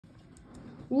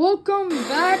Welcome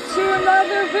back to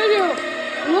another video.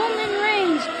 Roman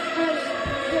Reigns has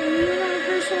the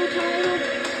Universal title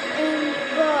and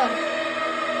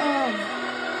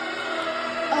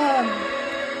the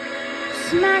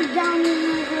SmackDown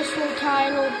Universal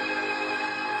title.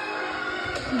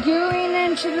 Going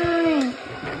into the ring.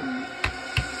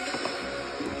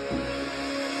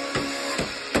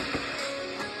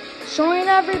 Showing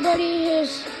everybody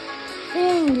his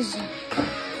things.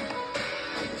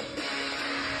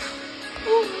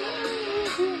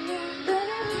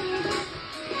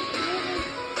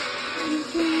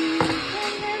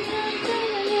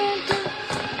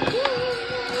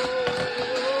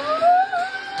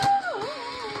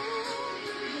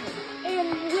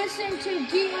 To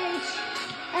DH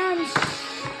and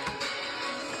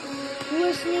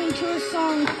listening to a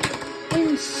song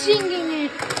and singing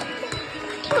it.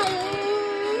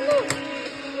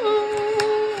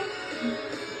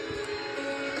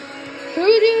 Who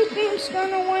do you think's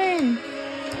gonna win?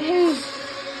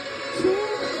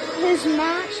 His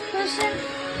match person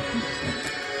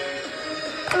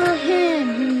or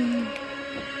him?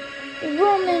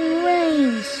 Roman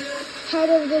Reigns, head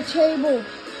of the table.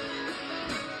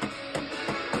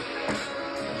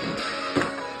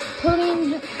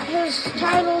 Putting his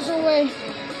titles away.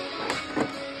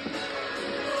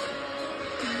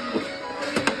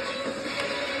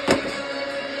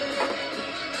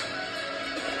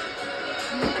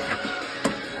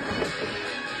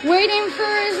 Waiting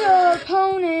for his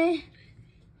opponent.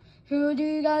 Who do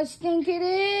you guys think it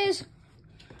is?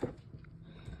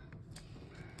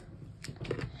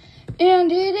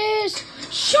 And it is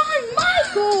Shawn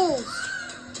Michaels!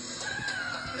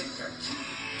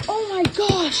 Oh my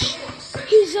gosh,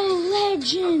 he's a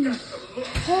legend.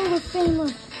 Hall of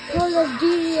Famer, part of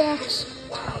DX.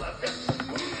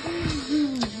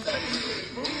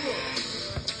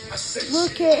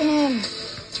 Look at him,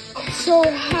 so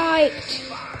hyped.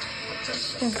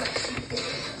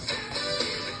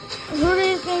 Who do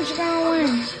you think's gonna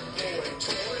win?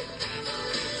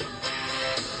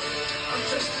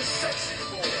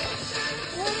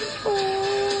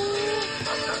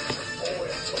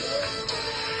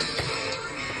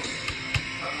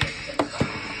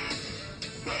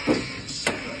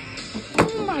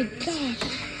 Oh my gosh.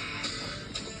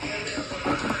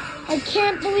 I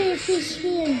can't believe he's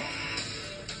here.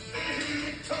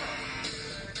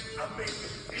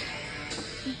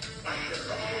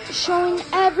 Showing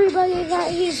everybody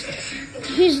that he's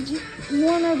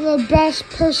one of the best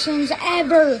persons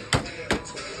ever.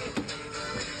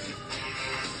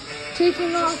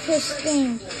 Taking off his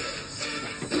thing.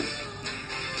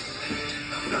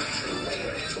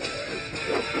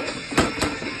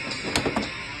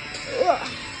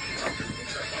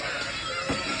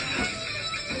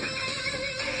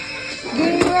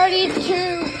 Getting ready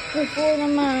before the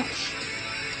match.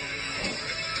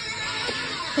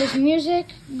 His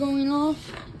music going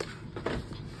off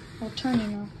or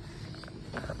turning off.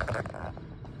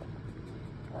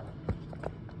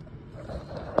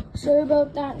 Sorry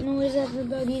about that noise,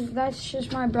 everybody. That's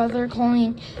just my brother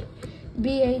calling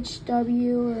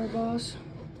BHW or boss.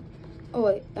 Oh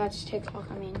wait, that's TikTok,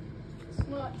 I mean. It's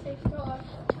not TikTok.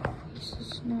 This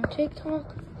is not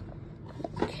TikTok.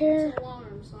 I don't care. It's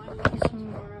alarm, so I need it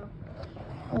tomorrow.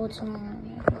 Oh, it's not.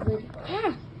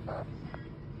 Ah!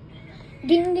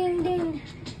 Ding, ding, ding.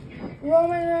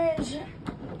 Roman Reigns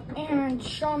and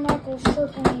Shawn Michaels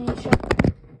circling each other.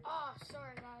 Oh,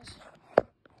 sorry, guys.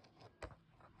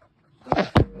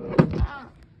 Ah.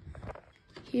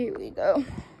 Here we go.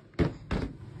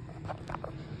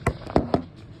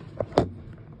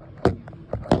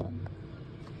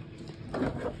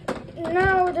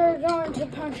 Now they're going to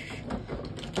punch.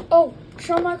 Oh,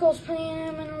 Shawn Michaels putting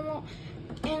him in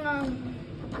a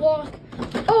block.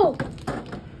 Oh!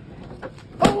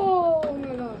 Oh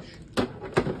my gosh.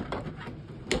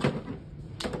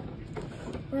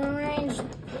 Roman Reigns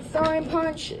throwing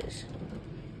punches.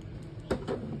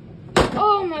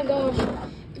 Oh my gosh.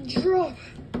 Drop.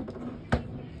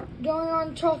 Going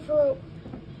on top rope.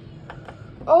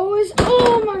 Always.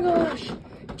 Oh my gosh.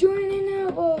 Doing an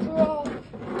elbow drop.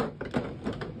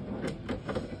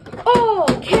 Oh,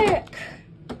 kick.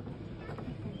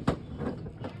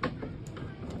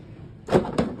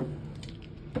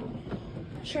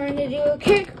 Trying to do a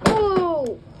kick.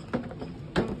 Oh!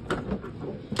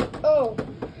 Oh.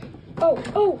 Oh,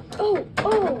 oh, oh,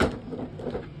 oh!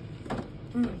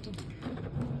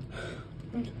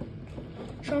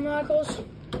 Shawn Michaels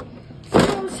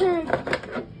throws him.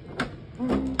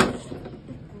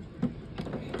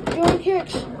 Doing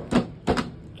kicks.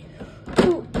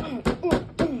 Ooh, ooh,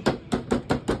 ooh.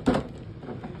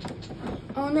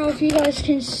 Oh no, if you guys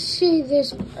can see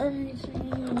this or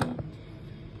anything.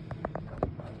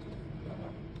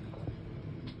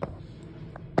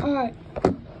 Alright.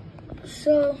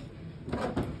 So,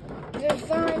 the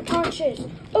fine punches.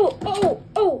 Oh.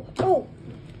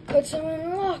 Puts him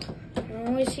in the lock.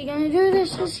 Oh, is he gonna do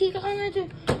this? Is he gonna do?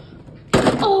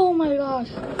 Oh my gosh.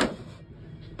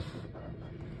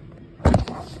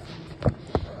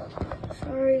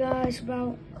 Sorry guys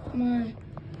about my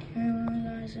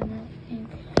camera guys and everything.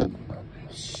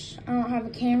 I don't have a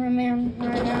cameraman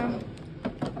right now.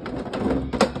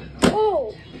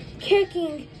 Oh,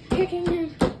 kicking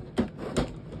him.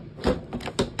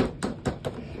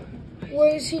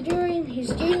 What is he doing?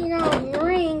 He's getting out of the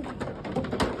ring.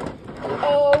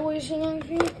 Oh, what is he going to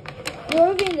do?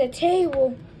 Moving the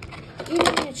table.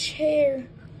 Getting a chair.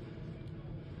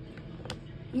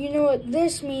 You know what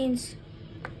this means?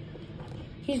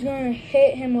 He's going to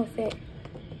hit him with it.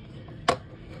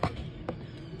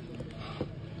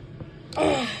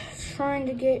 Trying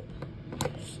to get...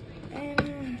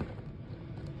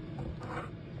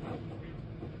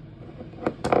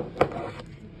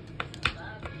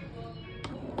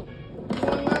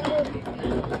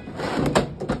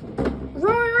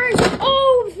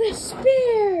 the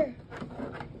spear!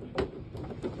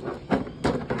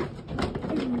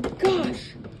 Oh my gosh.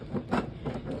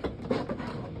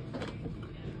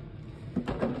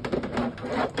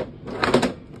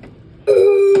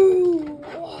 Ooh,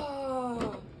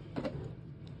 wow.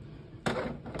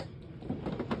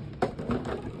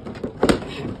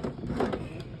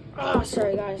 Oh,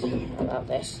 sorry guys about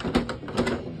this.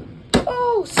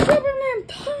 Oh, Superman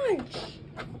punch!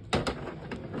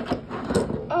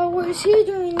 Oh, what is he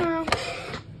doing now?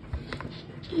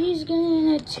 He's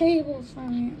getting a table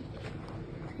from him.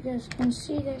 You guys can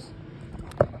see this.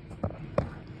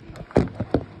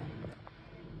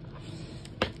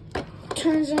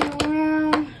 Turns him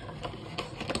around.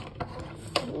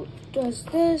 Does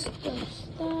this, does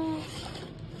that.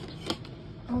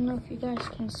 I don't know if you guys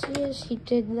can see this. He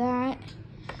did that.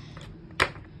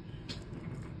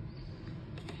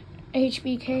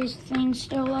 HBK's thing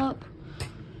still up.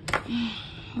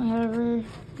 Whatever.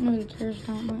 Nobody cares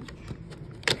that much.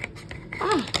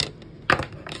 Ah!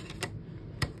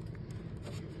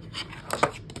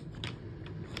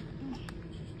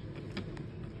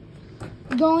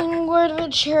 Going where the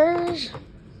chairs.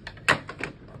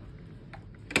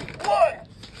 What?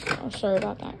 Oh, sorry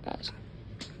about that, guys.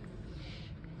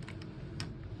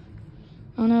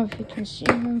 I don't know if you can see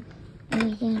him or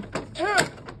anything.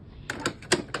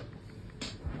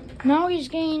 Now he's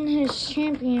getting his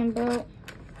champion belt.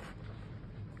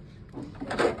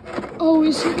 Oh,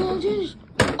 is he gonna do this?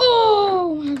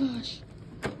 Oh my gosh.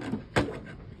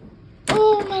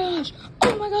 Oh my gosh.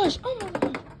 Oh my gosh. Oh my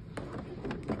gosh.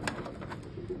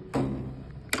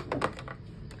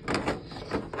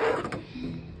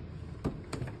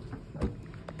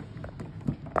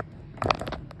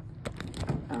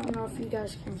 I don't know if you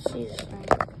guys can see this thing.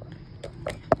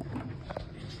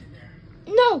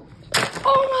 No!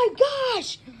 Oh my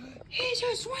gosh! He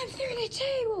just went through the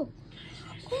table!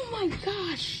 Oh my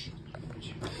gosh!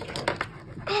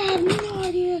 I have no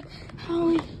idea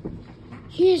how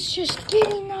he is just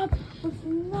getting up with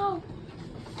no...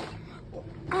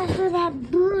 after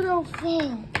that brutal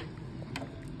fall.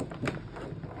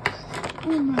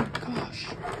 Oh my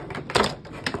gosh.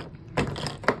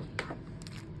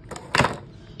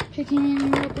 Picking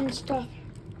him up and stuff.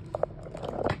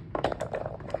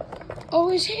 Oh,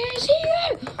 is he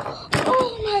there?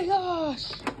 Oh my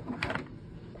gosh.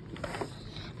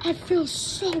 I feel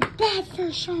so bad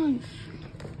for Shawn.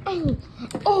 Oh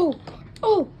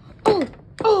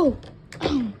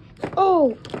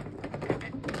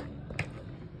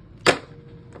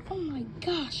my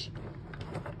gosh.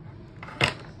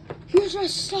 You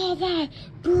just saw that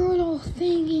brutal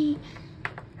thingy.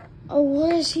 Oh,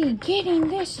 what is he getting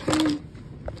this time?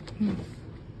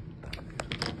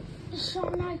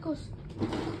 Shawn Michaels.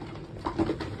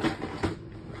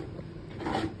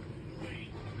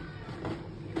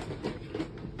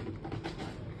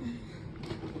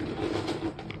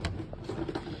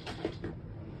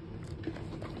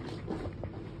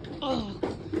 Oh,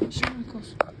 Shawn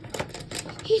Michaels.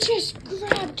 He just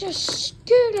grabbed a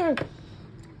scooter.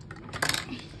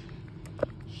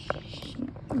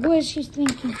 What is he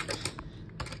thinking?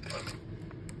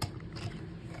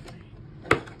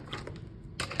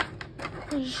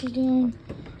 What is he doing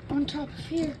on top of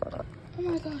here? Oh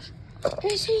my gosh.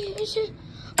 Is he?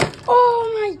 Oh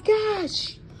my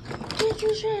gosh. Did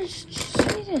you just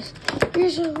see this?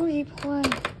 Here's a replay.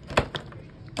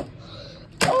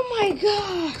 Oh my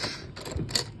gosh.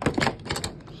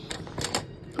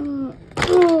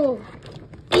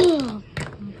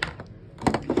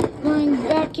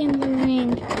 in the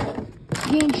ring.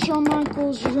 Again, Shawn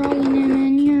Michaels dragging him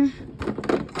in here.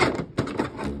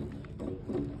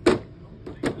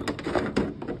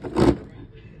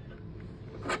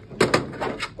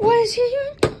 What is he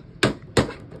doing?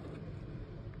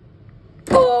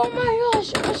 Oh my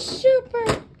gosh, a super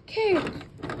kick.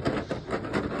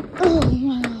 Oh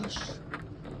my gosh.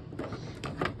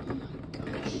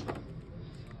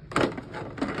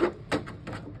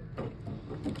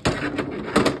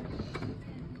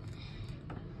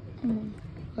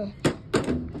 Okay.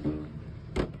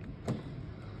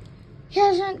 He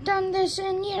hasn't done this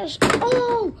in years.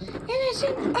 Oh, and it's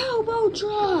an elbow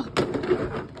drop.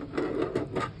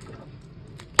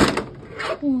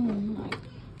 Oh my.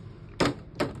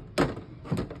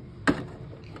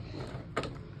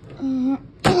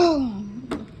 Oh.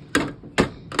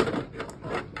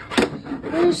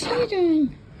 What is he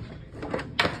doing?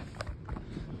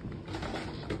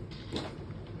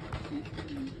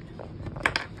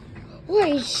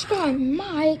 Wait, Shawn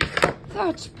Mike?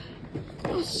 That's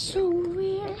so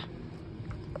weird.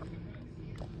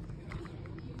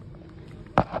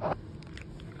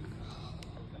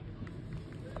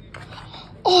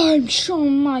 I'm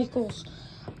Shawn Michaels.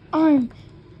 I'm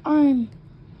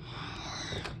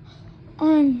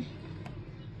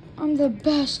the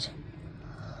best.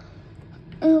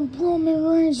 And Roman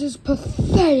Reigns is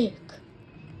pathetic.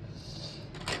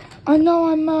 I know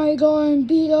I might go and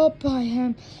beat up by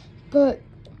him, but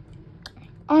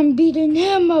I'm beating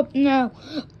him up now.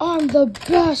 I'm the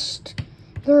best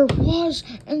there was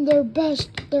and the best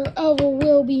there ever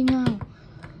will be now.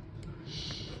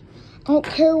 I don't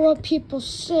care what people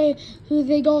say, who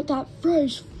they got that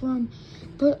phrase from,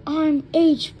 but I'm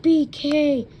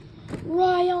HBK,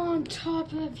 right on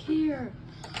top of here.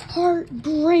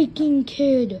 Heartbreaking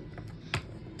kid.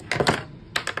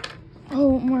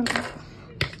 Oh my God,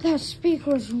 that speak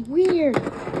was weird.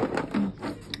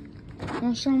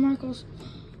 Now Shawn Michaels.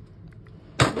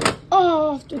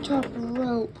 Oh, off the top of the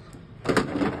rope.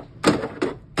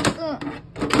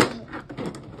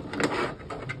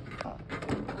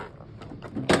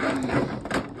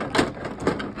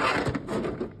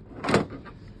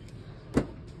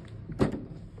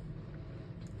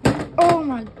 Oh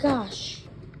my gosh.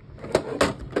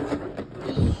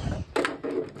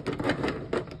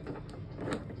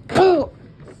 Oh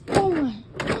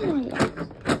my God.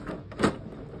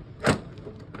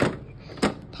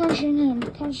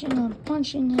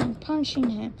 Punching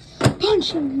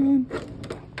him.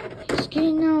 He's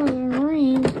getting out of the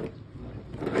ring.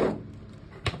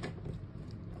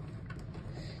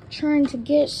 Trying to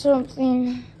get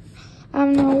something. I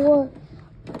don't know what.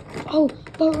 Oh,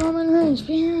 but Roman Reigns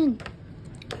behind.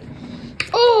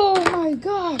 Oh my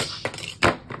gosh.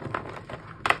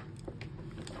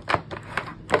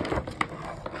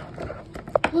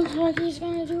 Looks like he's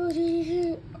gonna do a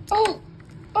DDT.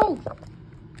 Oh.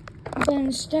 But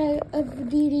instead of the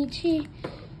DDT,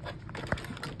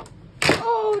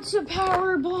 oh, it's a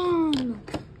power bomb.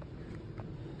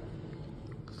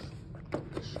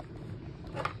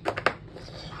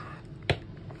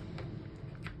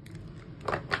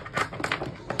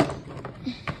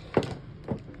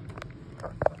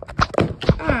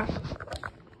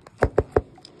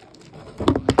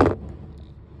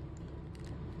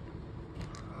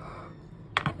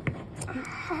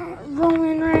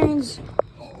 Roman Reigns.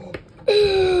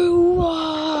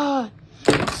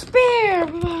 Spear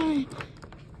by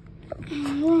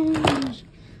Roman Reigns.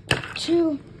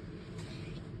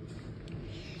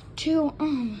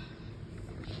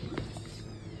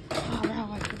 I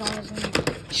forgot his name.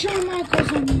 Shawn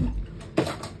Michaels on him.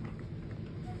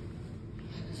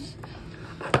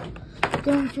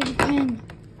 Going for the pin.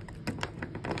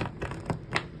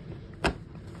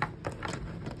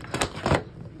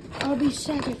 I'll be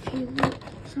sad if he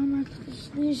Shawn Michaels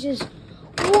loses.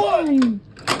 One.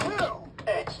 Well,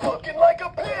 it's looking like a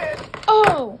pin.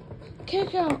 Oh,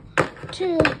 kick out.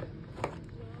 Two.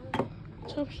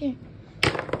 It's up here.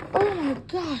 Oh my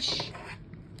gosh.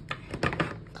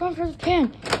 Going for the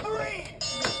pin. Three.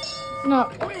 No,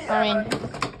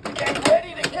 Get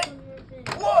ready to kick.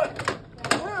 1,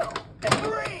 2, and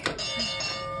 3.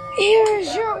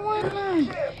 Here's your winner,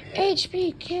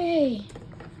 HBK.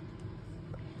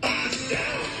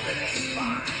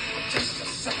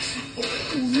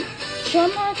 Shawn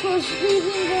Michaels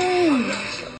leaving the ring.